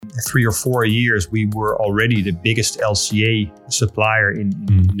3 or 4 years, we were already the biggest LCA supplier in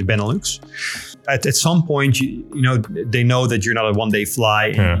the Benelux. At some point, they know that you're not a one-day fly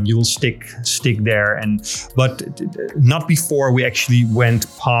and you will stick there. But not before we actually went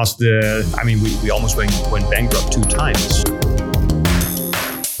past we almost went bankrupt 2 times.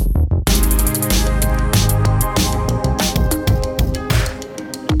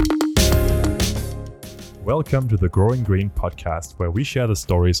 Welcome to the Growing Green podcast, where we share the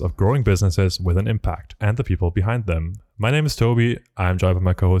stories of growing businesses with an impact and the people behind them. My name is Toby. I'm joined by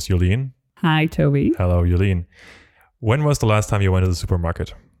my co-host Jolien. Hi, Toby. Hello, Jolien. When was the last time you went to the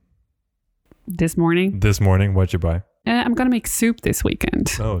supermarket? This morning. This morning, what'd you buy? I'm going to make soup this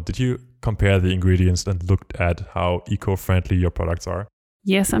weekend. Oh, did you compare the ingredients and looked at how eco-friendly your products are?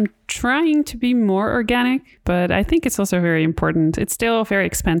 Yes, I'm trying to be more organic, but I think it's also very important. It's still very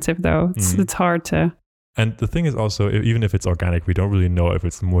expensive, though. It's hard to... And the thing is also, even if it's organic, we don't really know if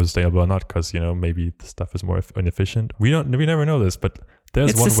it's more sustainable or not, because, maybe the stuff is more inefficient. We never know this, but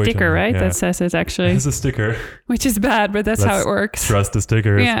there's one way to... It's a sticker, right? That says it, actually. It's a sticker. Which is bad, but that's how it works. Trust the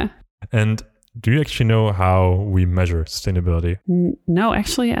stickers. Yeah. And do you actually know how we measure sustainability? No,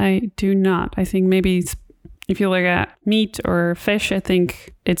 actually, I do not. I think maybe if you look at meat or fish, I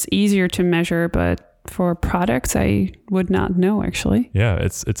think it's easier to measure, but for products, I would not know, actually. Yeah,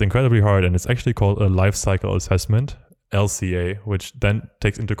 it's incredibly hard, and it's actually called a life cycle assessment, LCA, which then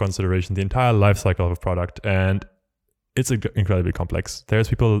takes into consideration the entire life cycle of a product, and it's incredibly complex. There's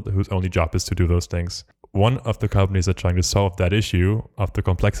people whose only job is to do those things. One of the companies that are trying to solve that issue of the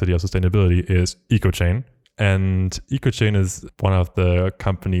complexity of sustainability is Ecochain. And Ecochain is one of the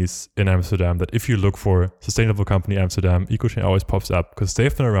companies in Amsterdam that if you look for sustainable company Amsterdam, Ecochain always pops up because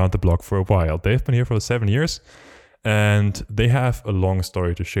they've been around the block for a while. They've been here for 7 years and they have a long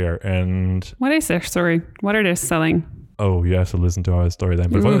story to share. And what is their story? What are they selling? Oh, you have to listen to our story then.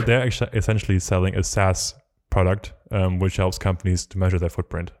 But they're actually essentially selling a SaaS product, which helps companies to measure their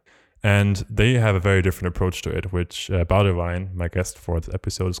footprint. And they have a very different approach to it, which Boudewijn, my guest for this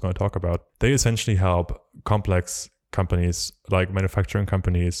episode, is going to talk about. They essentially help complex companies, like manufacturing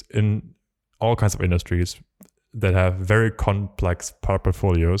companies in all kinds of industries that have very complex product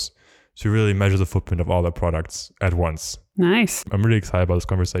portfolios to really measure the footprint of all their products at once. Nice. I'm really excited about this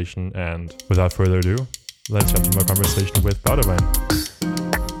conversation. And without further ado, let's jump into my conversation with Boudewijn.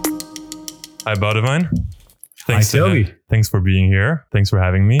 Hi, Boudewijn. Thanks, Hi, Toby. Thanks for being here. Thanks for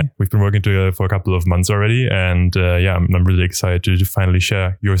having me. We've been working together for a couple of months already. And I'm really excited to finally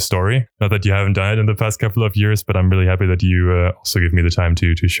share your story. Not that you haven't done it in the past couple of years, but I'm really happy that you also give me the time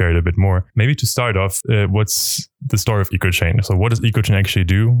to share it a bit more. Maybe to start off, what's the story of Ecochain? So what does Ecochain actually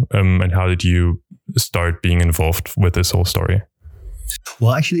do? And how did you start being involved with this whole story?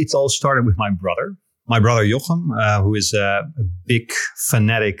 Well, actually, it's all started with my brother. My brother Jochem, who is a big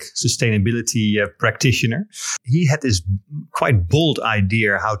fanatic sustainability practitioner, he had this quite bold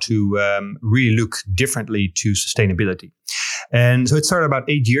idea how to really look differently to sustainability. And so it started about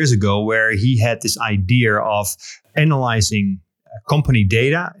 8 years ago, where he had this idea of analyzing company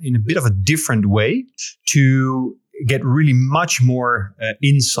data in a bit of a different way to get really much more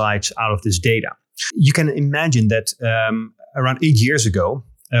insights out of this data. You can imagine that around 8 years ago,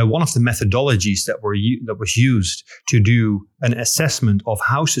 one of the methodologies that was used to do an assessment of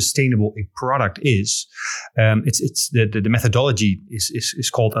how sustainable a product is, the methodology is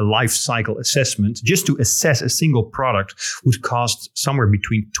called a life cycle assessment. Just to assess a single product would cost somewhere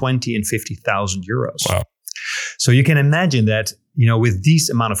between 20 and 50,000 euros. Wow. So you can imagine that, with this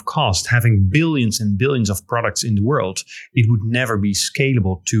amount of cost, having billions and billions of products in the world, it would never be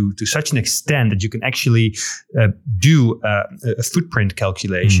scalable to such an extent that you can actually do a footprint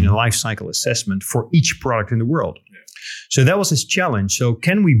calculation, a life cycle assessment for each product in the world. Yeah. So that was his challenge. So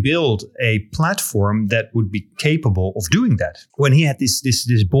can we build a platform that would be capable of doing that? When he had this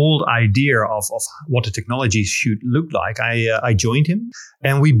bold idea of what the technology should look like, I joined him.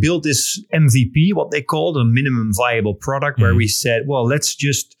 And we built this MVP, what they called a minimum viable product, where we said, well, let's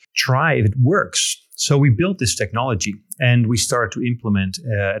just try if it works. So we built this technology and we started to implement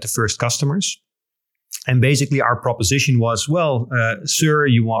at the first customers. And basically our proposition was, well, sir,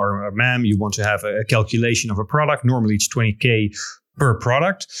 or ma'am, you want to have a calculation of a product. Normally it's 20K per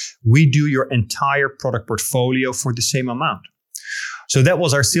product. We do your entire product portfolio for the same amount. So that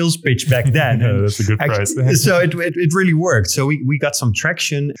was our sales pitch back then. Yeah, that's a good price. So it really worked. So we got some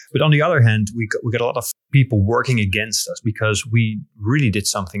traction. But on the other hand, we got a lot of people working against us because we really did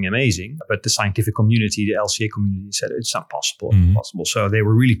something amazing. But the scientific community, the LCA community said it's not possible. So they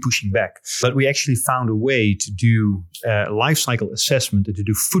were really pushing back. But we actually found a way to do life cycle assessment and to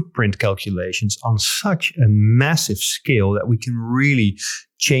do footprint calculations on such a massive scale that we can really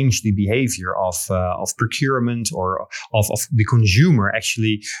change the behavior of procurement or of the consumer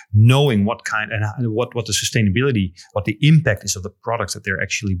actually knowing what kind and what the sustainability, what the impact is of the products that they're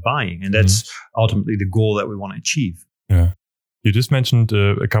actually buying. And that's ultimately the goal that we want to achieve. Yeah. You just mentioned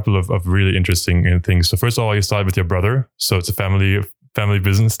a couple of really interesting things. So first of all, you started with your brother. So it's a family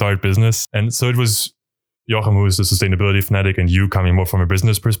business, started business. And so it was Jochem, who is the sustainability fanatic, and you coming more from a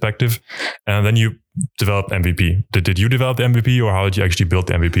business perspective. And then you developed MVP. Did you develop the MVP, or how did you actually build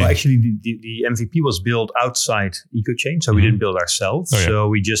the MVP? Well, actually, the MVP was built outside Ecochain. So we didn't build ourselves. So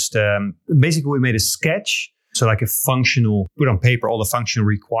we just, basically we made a sketch. So like a functional, put on paper all the functional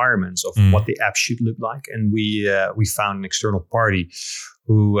requirements of what the app should look like. And we found an external party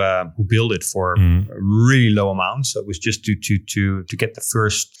who built it for a really low amount. So it was just to get the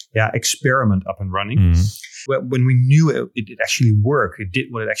first experiment up and running. When we knew it actually worked, it did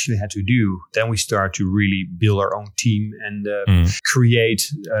what it actually had to do, then we started to really build our own team and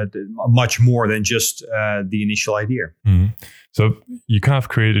create much more than just the initial idea. So you kind of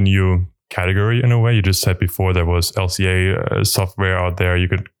created a new category in a way. You just said before there was LCA software out there. You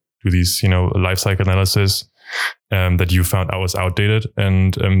could do these, life cycle analysis that you found out was outdated.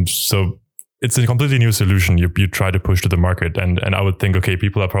 And so it's a completely new solution you try to push to the market. And I would think, okay,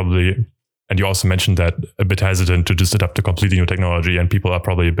 people are probably, and you also mentioned that, a bit hesitant to just adopt a completely new technology. And people are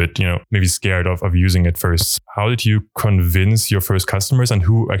probably a bit, maybe scared of using it first. How did you convince your first customers, and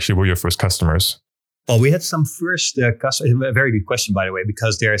who actually were your first customers? Well, we had some first customers. A very good question, by the way,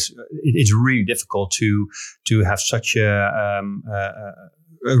 because it's really difficult to have such a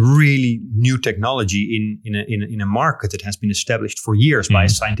really new technology in a market that has been established for years by a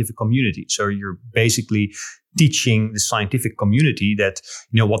scientific community. So you're basically teaching the scientific community that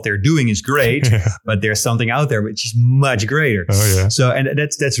what they're doing is great, but there's something out there which is much greater. So and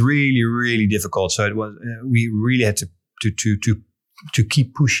that's really, really difficult. So it was we really had to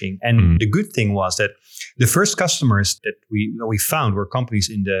keep pushing. And the good thing was that the first customers that we found were companies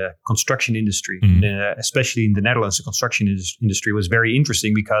in the construction industry, especially in the Netherlands. The construction industry was very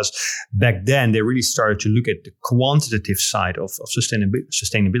interesting because back then they really started to look at the quantitative side of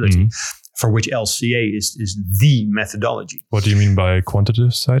sustainability, for which LCA is the methodology. What do you mean by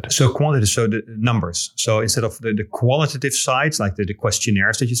quantitative side? So quantitative, so the numbers. So instead of the qualitative sides, like the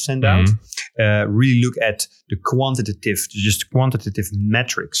questionnaires that you send out, really look at the quantitative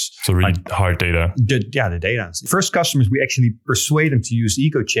metrics. So really hard data. The data. First customers, we actually persuade them to use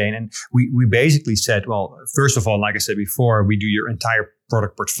Ecochain. And we basically said, well, first of all, like I said before, we do your entire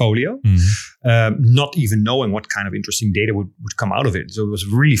product portfolio, not even knowing what kind of interesting data would come out of it. So it was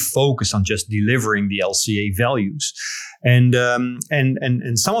really focused on just delivering the LCA values. And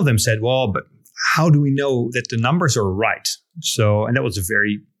some of them said, well, but how do we know that the numbers are right? So, and that was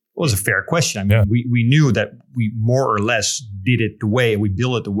a fair question. I mean, we knew that we more or less did it the way we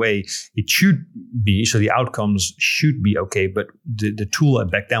built it the way it should be. So the outcomes should be okay, but the tool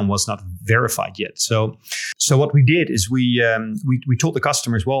back then was not verified yet. So what we did is we told the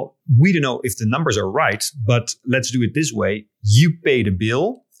customers, well, we don't know if the numbers are right, but let's do it this way. You pay the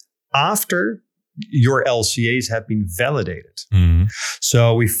bill after your LCAs have been validated.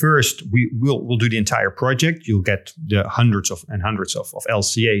 So we'll do the entire project. You'll get the hundreds of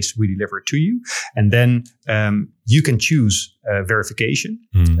LCAs we deliver to you, and then you can choose verification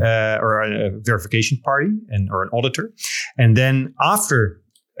or a verification party or an auditor, and then after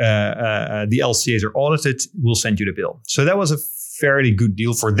the LCAs are audited, we'll send you the bill. So that was a fairly good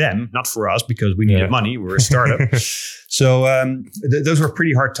deal for them, not for us, because we needed money. We were a startup. So those were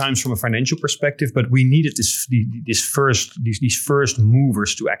pretty hard times from a financial perspective, but we needed these first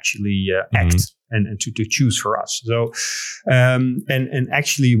movers to actually act and to choose for us. So and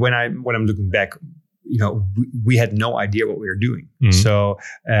actually, when I'm looking back, we had no idea what we were doing. So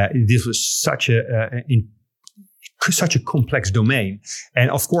this was such a complex domain,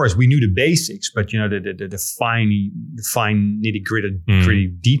 and of course we knew the basics, but the fine nitty gritty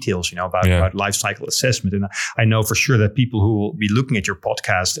details, about life cycle assessment. And I know for sure that people who will be looking at your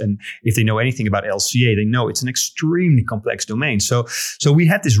podcast, and if they know anything about LCA, they know it's an extremely complex domain. So we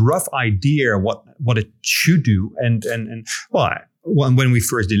had this rough idea what it should do, and when we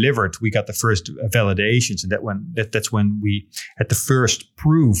first delivered, we got the first validations, and that's when we had the first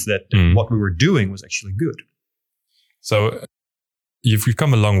proof that what we were doing was actually good. So you've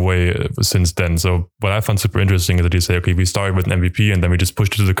come a long way since then. So what I found super interesting is that you say, okay, we started with an MVP and then we just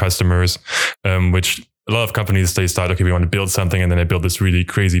pushed it to the customers, which a lot of companies, they start, okay, we want to build something, and then they build this really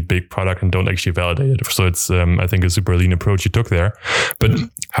crazy big product and don't actually validate it. So it's, I think, a super lean approach you took there. But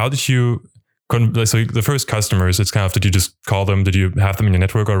how did you, so the first customers, it's kind of, did you just call them? Did you have them in your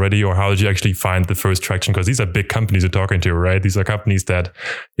network already? Or how did you actually find the first traction? Because these are big companies you're talking to, right? These are companies that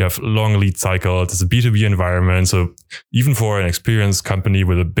you have long lead cycles. It's a B2B environment. So even for an experienced company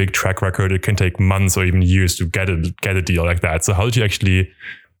with a big track record, it can take months or even years to get a deal like that. So how did you actually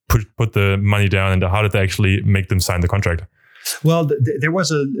put the money down, and how did they actually make them sign the contract? Well, there was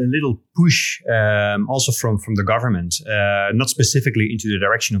a little push also from the government, not specifically into the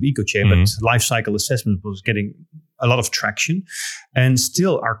direction of Ecochain, but life cycle assessment was getting a lot of traction. And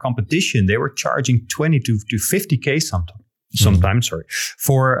still our competition, they were charging 20 to 50K sometimes,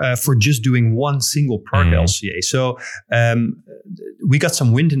 for just doing one single product LCA. So we got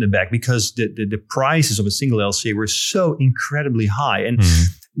some wind in the back because the prices of a single LCA were so incredibly high. And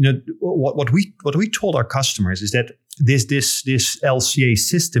what we told our customers is that this LCA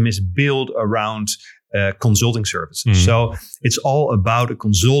system is built around consulting services. So it's all about a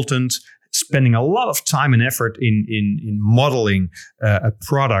consultant spending a lot of time and effort in modeling a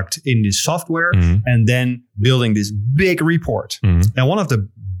product in this software and then building this big report. And one of the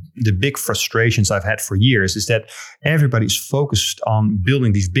big frustrations I've had for years is that everybody's focused on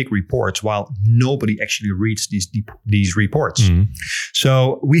building these big reports while nobody actually reads these reports.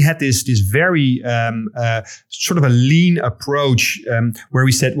 So we had this very sort of a lean approach where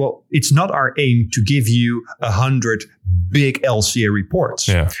we said, well, it's not our aim to give you 100 big LCA reports.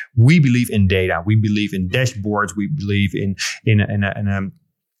 We believe in data. We believe in dashboards. We believe in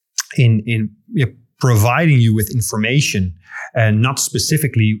providing you with information, and not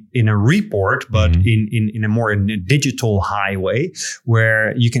specifically in a report, but in a more digital high way,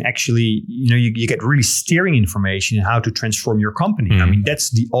 where you can actually, you get really steering information in how to transform your company. I mean,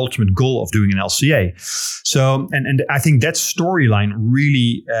 that's the ultimate goal of doing an LCA. So, and I think that storyline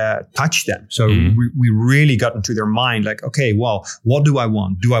really touched them. So we really got into their mind, like, okay, well, what do I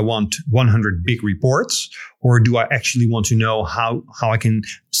want? Do I want 100 big reports? Or do I actually want to know how I can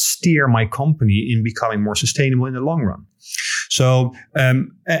steer my company in becoming more sustainable in the long run? So,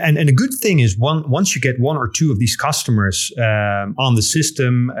 and the good thing is once you get one or two of these customers on the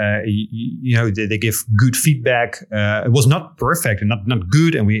system, they give good feedback. It was not perfect and not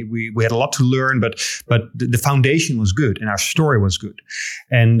good, and we had a lot to learn, but the foundation was good and our story was good,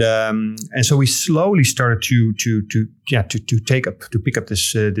 and so we slowly started to pick up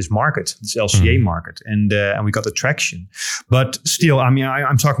this market, this LCA market, and we got the traction. But still, I mean,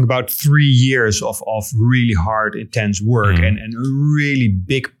 I'm talking about 3 years of really hard, intense work and a really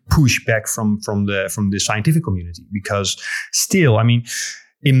big pushback from the scientific community, because still, I mean,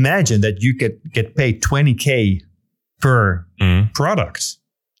 imagine that you get paid 20K per product,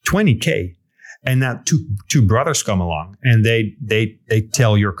 20K. And now two brothers come along and they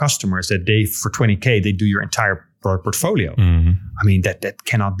tell your customers that for 20K, they do your entire product portfolio. I mean, that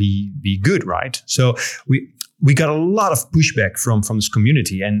cannot be good, right? So we got a lot of pushback from this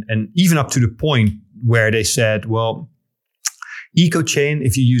community, and even up to the point where they said, well, Ecochain,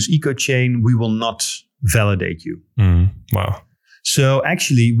 if you use Ecochain, we will not validate you. Wow. So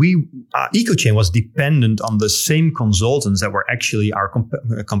actually, Ecochain was dependent on the same consultants that were actually our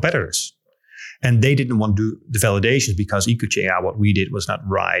competitors. And they didn't want to do the validations because Ecochain, what we did was not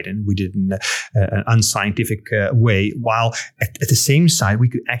right, and we did in an unscientific way. While at the same side, we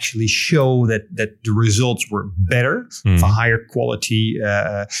could actually show that the results were better, for higher quality,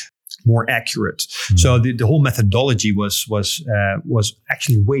 more accurate. So the whole methodology was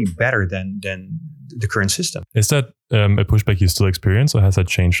actually way better than the current system. Is that a pushback you still experience, or has that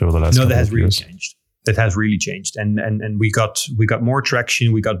changed over the last? No, that has really years? changed. That has really changed, and we got more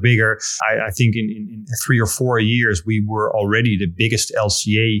traction. We got bigger. I think in 3 or 4 years we were already the biggest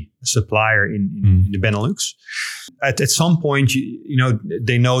LCA supplier in the Benelux. At some point,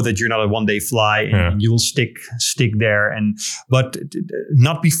 they know that you're not a one-day fly, and you will stick there. But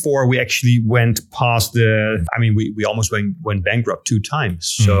not before we actually went past the. I mean, we almost went bankrupt 2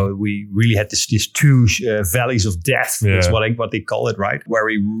 times. So we really had these 2 valleys of death. That's what they call it, right? Where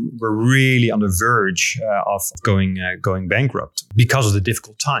we were really on the verge of going bankrupt because of the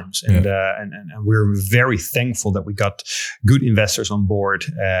difficult times, and we're very thankful that we got good investors on board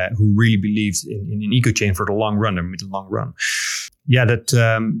who really believed in Ecochain for the long run, the middle long run.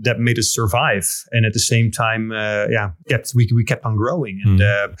 That made us survive, and at the same time, we kept on growing. And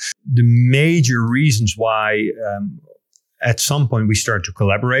the major reasons why. At some point we started to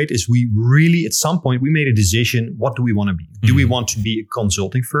collaborate is at some point we made a decision. What do we want to be? Do we want to be a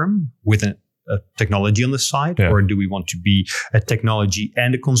consulting firm with a a technology on the side, or do we want to be a technology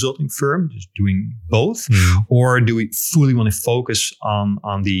and a consulting firm, just doing both, or do we fully want to focus on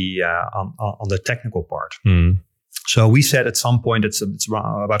the technical part? So we said at some point, it's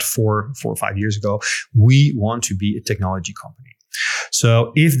about 4 or 5 years ago, we want to be a technology company.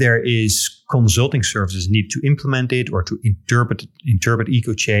 So if there is consulting services need to implement it or to interpret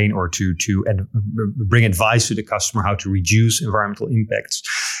Ecochain or to bring advice to the customer how to reduce environmental impacts,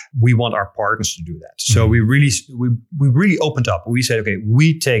 we want our partners to do that. So we really opened up. We said, okay,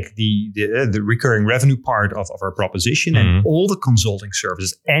 we take the recurring revenue part of our proposition and all the consulting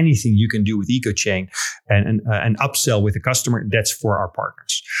services, anything you can do with Ecochain and upsell with the customer, that's for our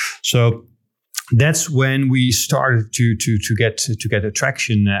partners. So that's when we started to get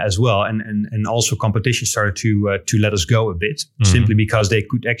attraction as well, and also competition started to let us go a bit, simply because they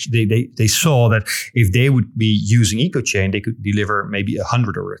could actually they saw that if they would be using Ecochain, they could deliver maybe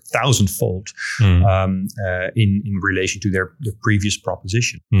 100 or 1,000-fold in relation to their previous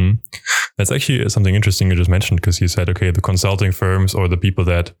proposition. That's actually something interesting you just mentioned, because you said, okay, the consulting firms or the people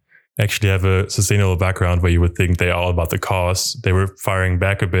that actually have a sustainable background where you would think they're all about the cost, they were firing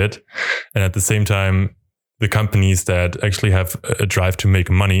back a bit. And at the same time, the companies that actually have a drive to make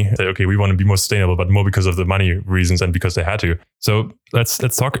money say, okay, we want to be more sustainable, but more because of the money reasons and because they had to. So let's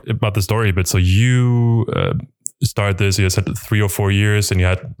talk about the story a bit. So you started this, you said 3 or 4 years, and you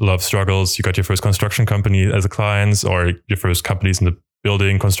had a lot of struggles. You got your first construction company as a client, or your first companies in the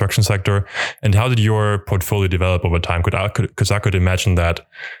building construction sector. And how did your portfolio develop over time? Because I could imagine that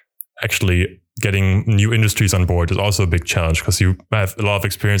actually getting new industries on board is also a big challenge, because you have a lot of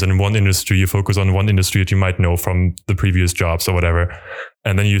experience in one industry, you focus on one industry that you might know from the previous jobs or whatever,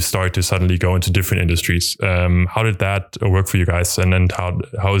 and then you start to suddenly go into different industries. How did that work for you guys? And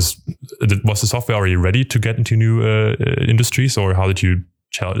was the software already ready to get into new industries, or how did you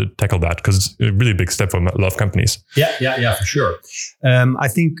tackle that? Because it's a really big step for a lot of companies. Yeah, for sure. I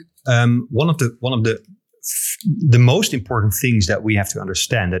think one of the most important things that we have to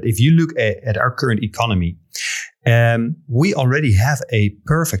understand, that if you look at our current economy, we already have a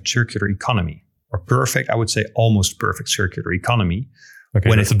perfect circular economy, or perfect, I would say almost perfect circular economy.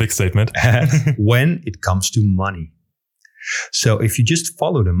 Okay, that's a big statement. When it comes to money. So if you just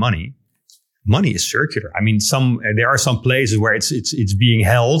follow the money is circular. I mean, there are some places where it's being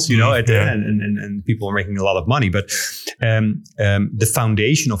held, and people are making a lot of money. But the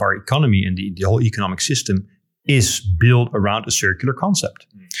foundation of our economy and the whole economic system is built around a circular concept.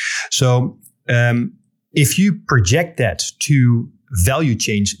 So if you project that to value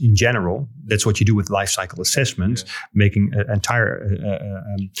chains in general, that's what you do with life cycle assessment, making an entire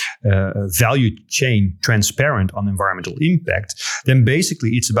value chain transparent on environmental impact, then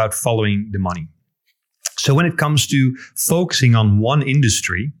basically it's about following the money. So when it comes to focusing on one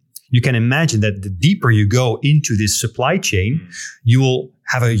industry, you can imagine that the deeper you go into this supply chain, you will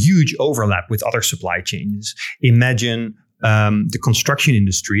have a huge overlap with other supply chains. Imagine the construction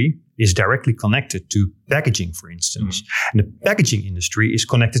industry is directly connected to packaging, for instance. And the packaging industry is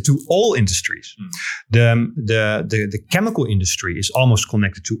connected to all industries. The chemical industry is almost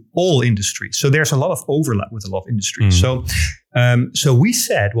connected to all industries. So there's a lot of overlap with a lot of industries. So we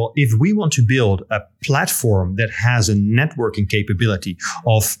said, well, if we want to build a platform that has a networking capability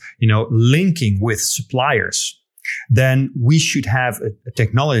of, linking with suppliers, then we should have a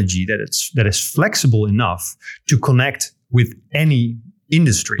technology that is flexible enough to connect with any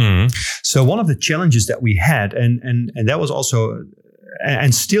industry. So one of the challenges that we had, and that was also,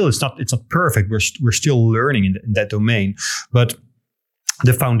 and still it's not perfect. We're still learning in that domain, but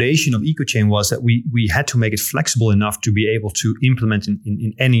the foundation of Ecochain was that we had to make it flexible enough to be able to implement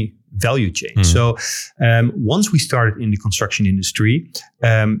in any value chain. So once we started in the construction industry,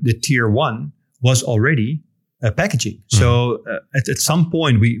 the tier 1 was already packaging. So at some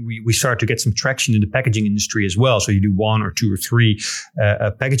point, we start to get some traction in the packaging industry as well. So you do 1 or 2 or 3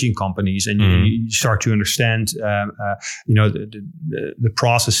 packaging companies, and you start to understand, the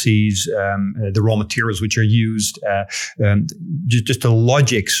processes, the raw materials which are used, just the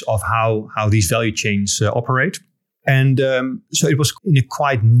logics of how these value chains operate. And so it was in a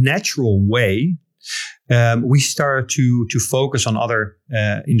quite natural way. We started to focus on other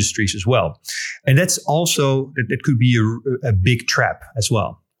industries as well. And that's also, that could be a big trap as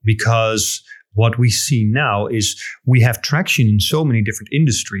well, because what we see now is we have traction in so many different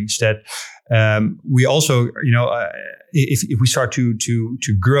industries that we also, if we start to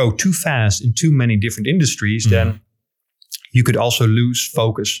grow too fast in too many different industries, then you could also lose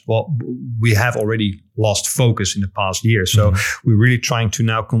focus. Well, we have already lost focus in the past year. So we're really trying to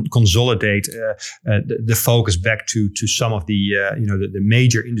now consolidate the focus back to some of the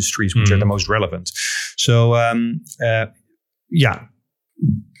major industries which are the most relevant. So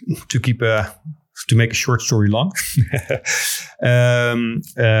to make a short story long,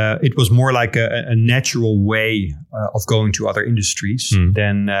 it was more like a natural way of going to other industries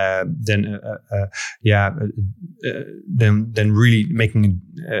than really making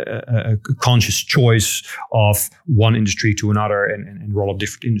a conscious choice of one industry to another and roll up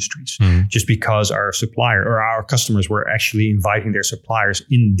different industries. Just because our supplier or our customers were actually inviting their suppliers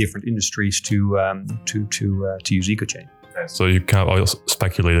in different industries to use Ecochain. So you kind of also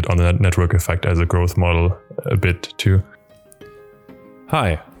speculated on the network effect as a growth model a bit too.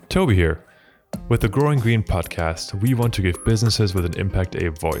 Hi, Toby here. With the Growing Green podcast, we want to give businesses with an impact a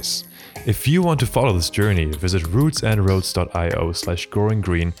voice. If you want to follow this journey, visit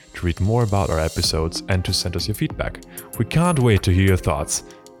rootsandroads.io/growinggreen to read more about our episodes and to send us your feedback. We can't wait to hear your thoughts.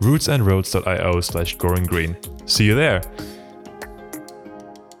 rootsandroads.io/growinggreen. See you there.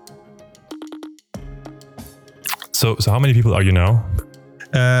 So how many people are you now?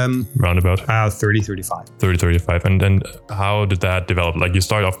 Roundabout? 30, 35. 30, 35. And then how did that develop? Like you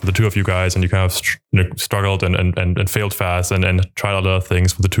started off with the two of you guys and you kind of struggled and failed fast and tried other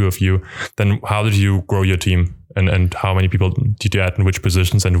things with the two of you. Then how did you grow your team? And how many people did you add in which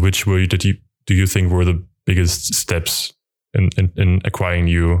positions and which do you think were the biggest steps in acquiring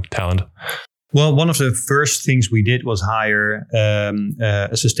new talent? Well, one of the first things we did was hire a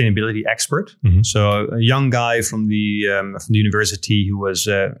sustainability expert. So a young guy from the university who was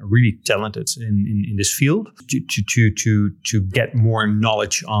really talented in this field to get more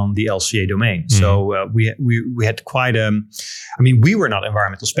knowledge on the LCA domain. So we had quite we were not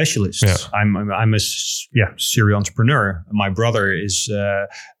environmental specialists. Yeah. I'm a serial entrepreneur. My brother is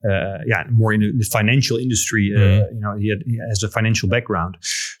more in the financial industry. He has a financial background.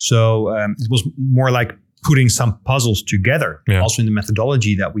 So it was more like putting some puzzles together, also in the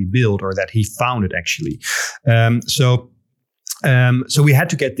methodology that we built or that he founded actually. So we had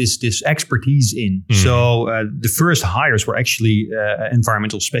to get this expertise in. So the first hires were actually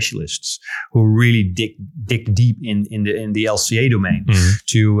environmental specialists who really dig deep in the LCA domain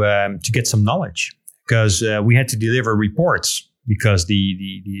to get some knowledge, because we had to deliver reports because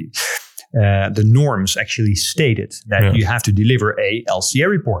the norms actually stated that you have to deliver a LCA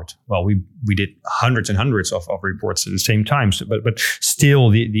report. Well, we did hundreds and hundreds of reports at the same time, but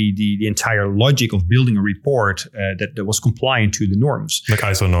still the entire logic of building a report that was compliant to the norms, like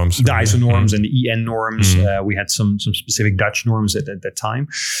ISO norms, ISO norms and the EN norms. We had some specific Dutch norms at that time,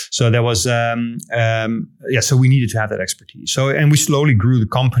 so there was so we needed to have that expertise. So and we slowly grew the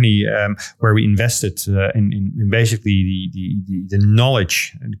company where we invested in basically the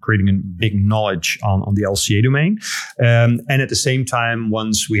knowledge and creating a big knowledge on the LCA domain, and at the same time,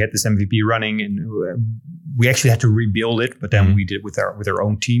 once we had this MVP running, and we actually had to rebuild it, but then we did with our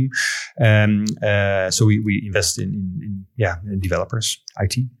own team. So we invested in developers,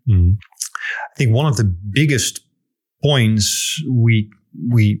 IT. I think one of the biggest points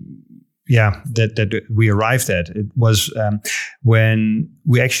that we arrived at, it was when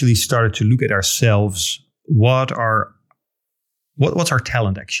we actually started to look at ourselves. What's our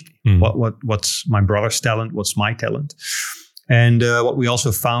talent actually? What's my brother's talent? What's my talent? And what we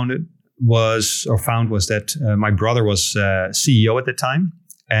also found was that my brother was CEO at the time,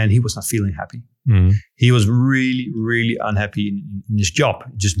 and he was not feeling happy. He was really, really unhappy in his job,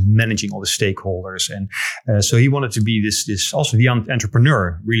 just managing all the stakeholders, and so he wanted to be this also the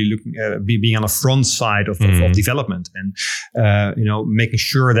entrepreneur, really looking being on the front side of development, and making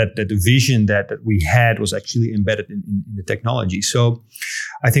sure that the vision that we had was actually embedded in the technology. So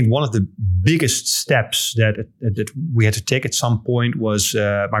I think one of the biggest steps that we had to take at some point was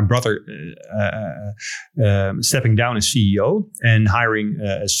my brother stepping down as CEO and hiring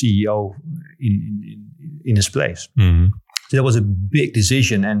a CEO in his place. So that was a big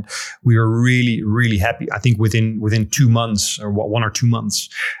decision, and we were really, really happy. I think within 2 months or 1 or 2 months,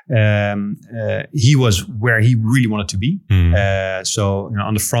 he was where he really wanted to be. So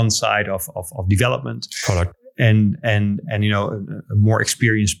on the front side of development, product, and a more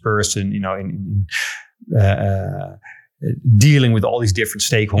experienced person, in dealing with all these different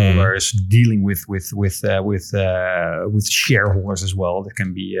stakeholders, dealing with shareholders as well. That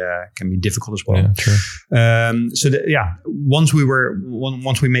can be difficult as well. Yeah, true. Once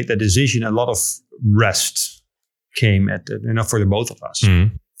we made that decision, a lot of rest came for the both of us.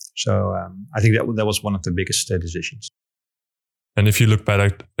 So I think that was one of the biggest decisions. And if you look back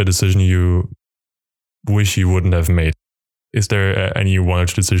at a decision you wish you wouldn't have made, Is there any one or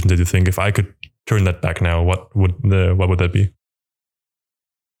two decisions that you think, if I could turn that back now, what would that be?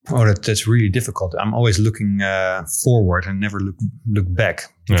 Oh, that's really difficult. I'm always looking forward and never look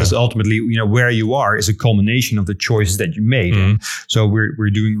back, because ultimately, where you are is a culmination of the choices that you made. Mm-hmm. And so we're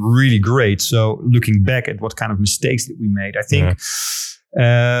doing really great. So looking back at what kind of mistakes that we made, I think.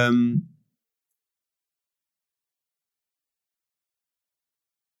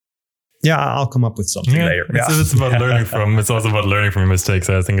 I'll come up with something later. It's about learning from. It's also about learning from your mistakes.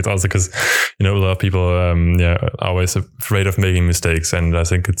 I think it's also because a lot of people are always afraid of making mistakes, and I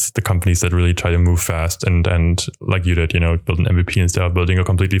think it's the companies that really try to move fast and like you did, build an MVP instead of building a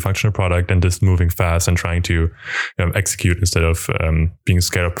completely functional product, and just moving fast and trying to execute instead of being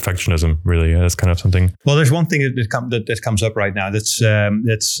scared of perfectionism. Really, that's kind of something. Well, there's one thing that comes up right now. And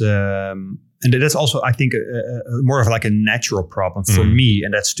that's also, I think, more of like a natural problem for me,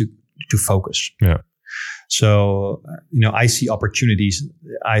 and that's to focus. Yeah. So, I see opportunities.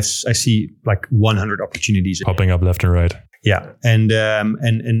 I see like 100 opportunities popping up left and right. Yeah. And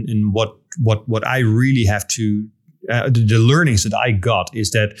what I really have to, the learnings that I got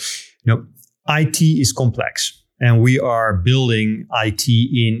is that, IT is complex, and we are building IT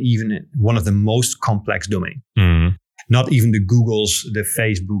in even one of the most complex domains. Mm. Not even the Googles, the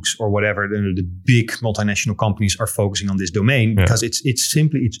Facebooks, or whatever, the big multinational companies are focusing on this domain because it's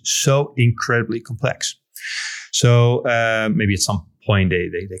so incredibly complex. So maybe at some point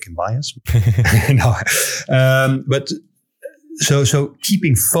they can buy us. But so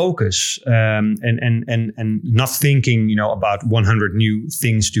keeping focus and not thinking about 100 new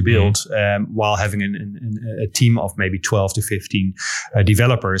things to build while having a team of maybe 12 to 15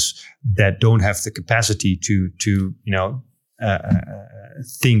 developers that don't have the capacity to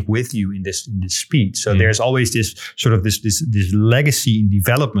think with you in this speed. So there's always this sort of this legacy in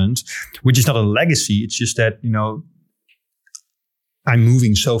development, which is not a legacy. It's just that I'm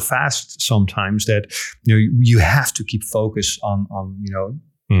moving so fast sometimes that you have to keep focus on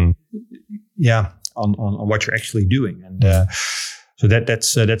what you're actually doing, and so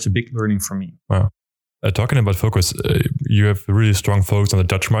that's a big learning for me. Wow. Talking about focus, you have a really strong focus on the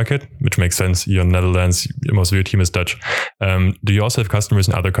Dutch market, which makes sense. You're in the Netherlands, most of your team is Dutch. Do you also have customers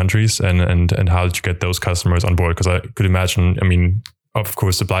in other countries, and how did you get those customers on board? Because I could imagine, of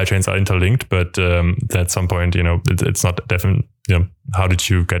course, supply chains are interlinked, but at some point, it's not definite. How did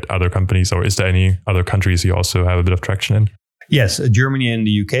you get other companies, or is there any other countries you also have a bit of traction in? Yes, Germany and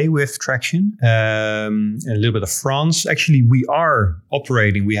the UK with traction, a little bit of France. Actually, we are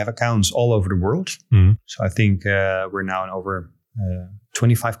operating. We have accounts all over the world. Mm. So I think we're now in over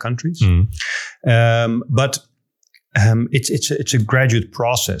 25 countries. Mm. But it's a graduate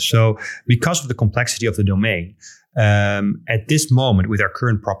process. So because of the complexity of the domain, at this moment, with our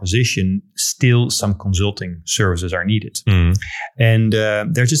current proposition, still some consulting services are needed. Mm. And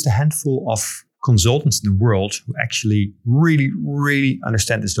there's just a handful of consultants in the world who actually really, really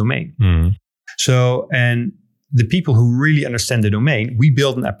understand this domain. Mm. So, and the people who really understand the domain, we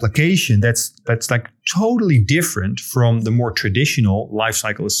build an application that's like totally different from the more traditional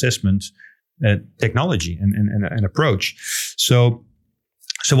lifecycle assessment technology and approach. So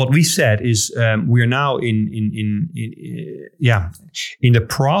what we said is we are now in the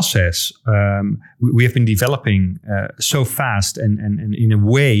process. We have been developing so fast and in a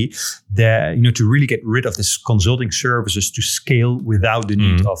way that to really get rid of this consulting services to scale without the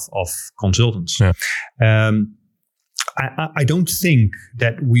need of consultants. Yeah. I don't think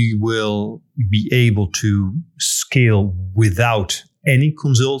that we will be able to scale without any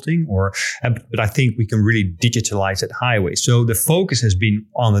consulting, but I think we can really digitalize that highway. So the focus has been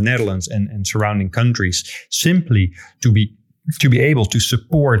on the Netherlands and surrounding countries, simply to be able to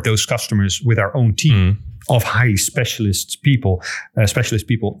support those customers with our own team of highly specialist people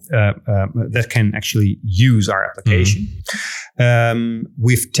that can actually use our application.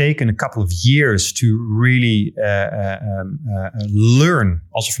 We've taken a couple of years to really learn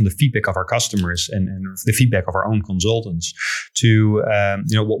also from the feedback of our customers and the feedback of our own consultants to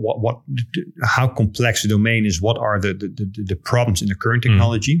how complex the domain is, what are the problems in the current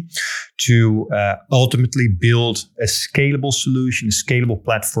technology, to ultimately build a scalable solution, a scalable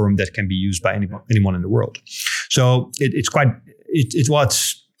platform that can be used by anyone in the world. So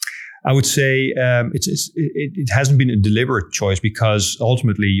I would say it hasn't been a deliberate choice, because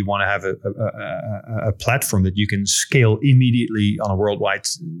ultimately you want to have a platform that you can scale immediately on a worldwide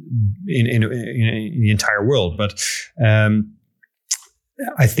in the entire world. But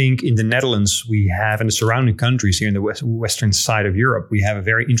I think in the Netherlands, we have, and the surrounding countries here in the western side of Europe, we have a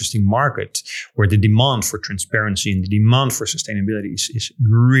very interesting market where the demand for transparency and the demand for sustainability is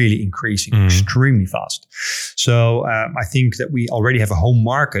really increasing extremely fast. So I think that we already have a home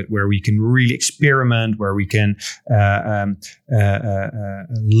market where we can really experiment, where we can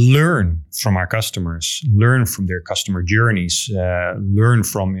learn from our customers, learn from their customer journeys, learn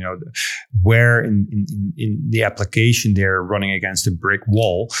from where in the application they're running against a brick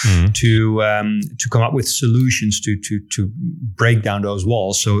wall, to come up with solutions to break down those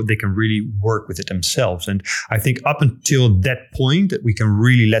walls so they can really work with it themselves. And I think up until that point that we can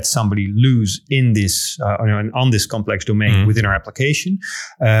really let somebody loose in this on this complex domain within our application,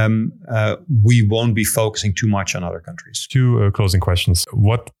 we won't be focusing too much on other countries. Two closing questions.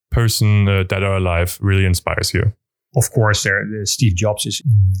 What person, dead or alive, really inspires you? Of course, Steve Jobs is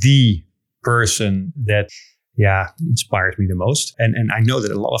the person that inspires me the most. And I know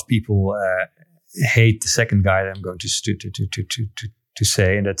that a lot of people hate the second guy that I'm going to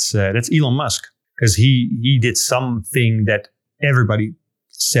say, and that's Elon Musk, because he did something that everybody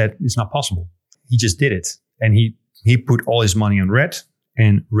said is not possible. He just did it, and he put all his money on red,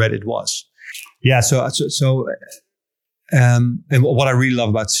 and red it was. Yeah. So and what I really love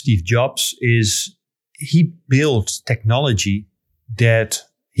about Steve Jobs is he built technology that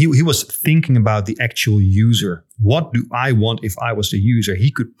he was thinking about the actual user. What do I want if I was the user?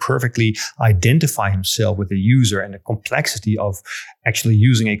 He could perfectly identify himself with the user and the complexity of actually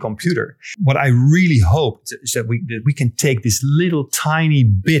using a computer. What I really hope is that we can take this little tiny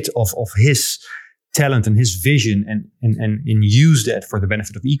bit of his talent and his vision and use that for the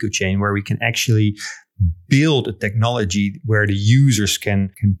benefit of Ecochain, where we can actually build a technology where the users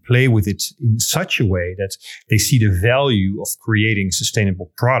can play with it in such a way that they see the value of creating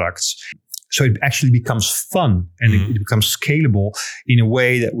sustainable products. So it actually becomes fun and it becomes scalable in a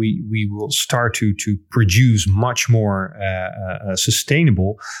way that we will start to produce much more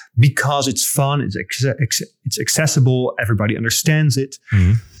sustainable, because it's fun, it's accessible, everybody understands it.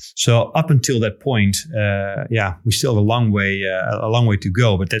 So up until that point, we still have a long way to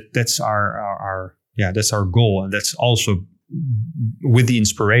go. But that's that's our goal, and that's also with the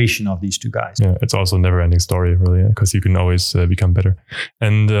inspiration of these two guys. Yeah, it's also a never-ending story, really, because you can always become better.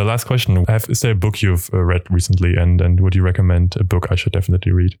 And last question: is there a book you've read recently, and would you recommend a book I should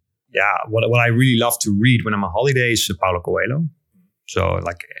definitely read? Yeah, what I really love to read when I'm on holiday is Paulo Coelho. So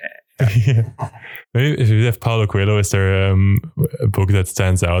like. Maybe if you have Paulo Coelho, is there a book that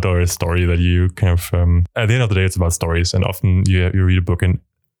stands out, or a story that you kind of at the end of the day it's about stories, and often you read a book, and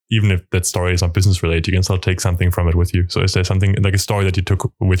even if that story is not business related, you can still take something from it with you. So is there something like a story that you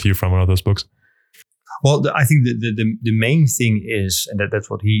took with you from one of those books? Well, I think the main thing is, and that's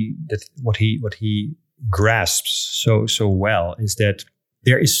what he grasps so well, is that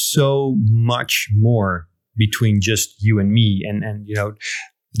there is so much more between just you and me and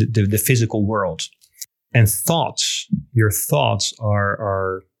the physical world. And your thoughts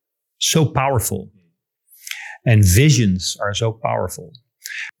are so powerful, and visions are so powerful.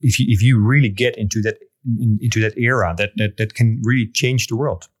 If you really get into that era that can really change the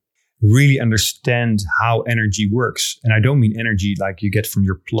world, really understand how energy works. And I don't mean energy like you get from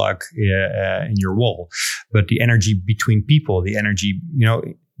your plug in your wall, but the energy between people, the energy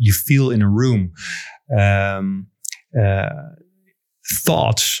you feel in a room,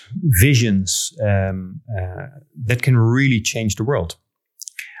 thoughts, visions that can really change the world.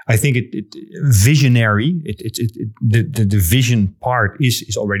 I think visionary. The vision part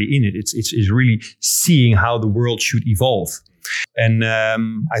is already in it. It's really seeing how the world should evolve. And I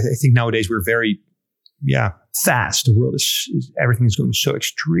think nowadays we're very fast. The world everything is going so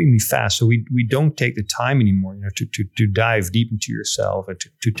extremely fast. So we don't take the time anymore, to dive deep into yourself and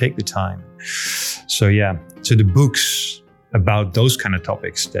to take the time. So the books about those kind of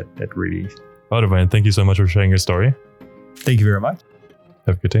topics that really. Boudewijn, thank you so much for sharing your story. Thank you very much.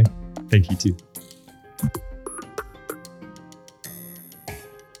 Have a good day. Thank you too.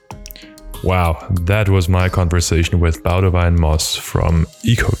 Wow, that was my conversation with Boudewijn Mos from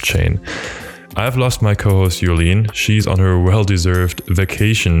Ecochain. I've lost my co-host Jolien. She's on her well-deserved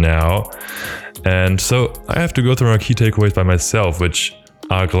vacation now. And so I have to go through our key takeaways by myself, which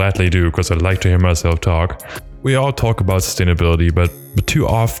I'll gladly do because I like to hear myself talk. We all talk about sustainability, but too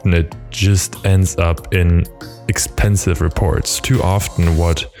often it just ends up in expensive reports. Too often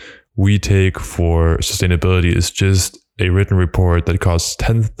what we take for sustainability is just a written report that costs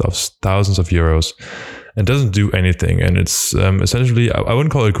tens of thousands of euros and doesn't do anything. And it's essentially, I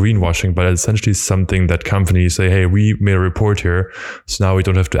wouldn't call it greenwashing, but it's essentially something that companies say, hey, we made a report here, so now we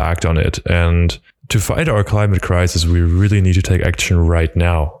don't have to act on it. And to fight our climate crisis, we really need to take action right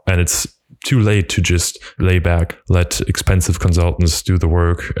now. And it's too late to just lay back, let expensive consultants do the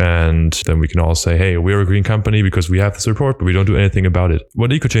work, and then we can all say, hey, we're a green company because we have this report, but we don't do anything about it.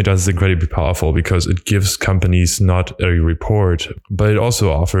 What Ecochain does is incredibly powerful because it gives companies not a report, but it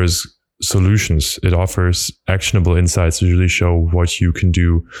also offers solutions. It offers actionable insights to really show what you can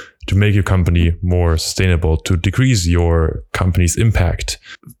do to make your company more sustainable, to decrease your company's impact.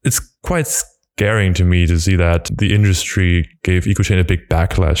 It's quite scaring to me to see that the industry gave Ecochain a big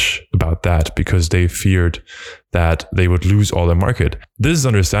backlash about that because they feared that they would lose all their market. This is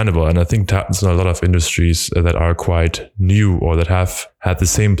understandable, and I think it happens in a lot of industries that are quite new or that have had the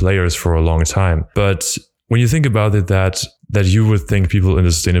same players for a long time. But when you think about it, that you would think people in the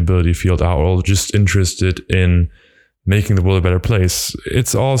sustainability field are all just interested in making the world a better place.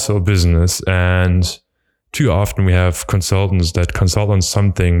 It's also business, and too often we have consultants that consult on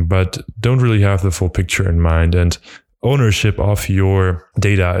something but don't really have the full picture in mind. And ownership of your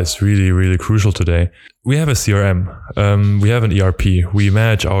data is really, really crucial today. We have a CRM, we have an ERP, we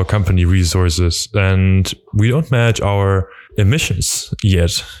manage our company resources, and we don't manage our emissions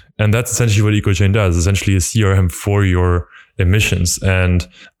yet. And that's essentially what Ecochain does, essentially a CRM for your emissions. And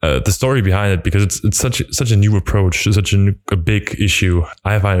the story behind it, because it's such a new approach, such a big issue,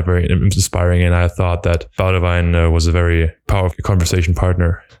 I find it very inspiring. And I thought that Boudewijn was a very powerful conversation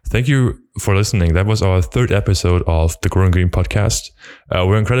partner. Thank you for listening. That was our third episode of the Growing Green podcast.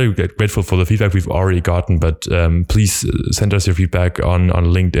 We're incredibly grateful for the feedback we've already gotten, but please send us your feedback on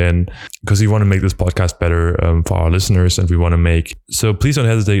LinkedIn, because we want to make this podcast better for our listeners, and we want to make. So please don't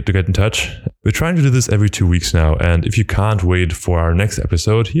hesitate to get in touch. We're trying to do this every 2 weeks now, and if you can't wait for our next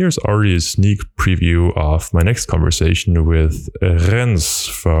episode, here's already a sneak preview of my next conversation with Rens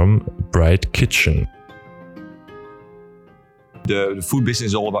from Bright Kitchen. The food business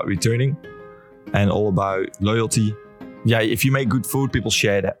is all about returning and all about loyalty. Yeah, if you make good food, people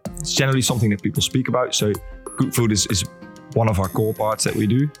share that. It's generally something that people speak about. So good food is one of our core parts that we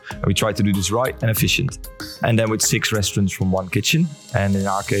do. And we try to do this right and efficient. And then with 6 restaurants from one kitchen. And in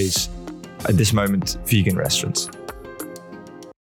our case, at this moment, vegan restaurants.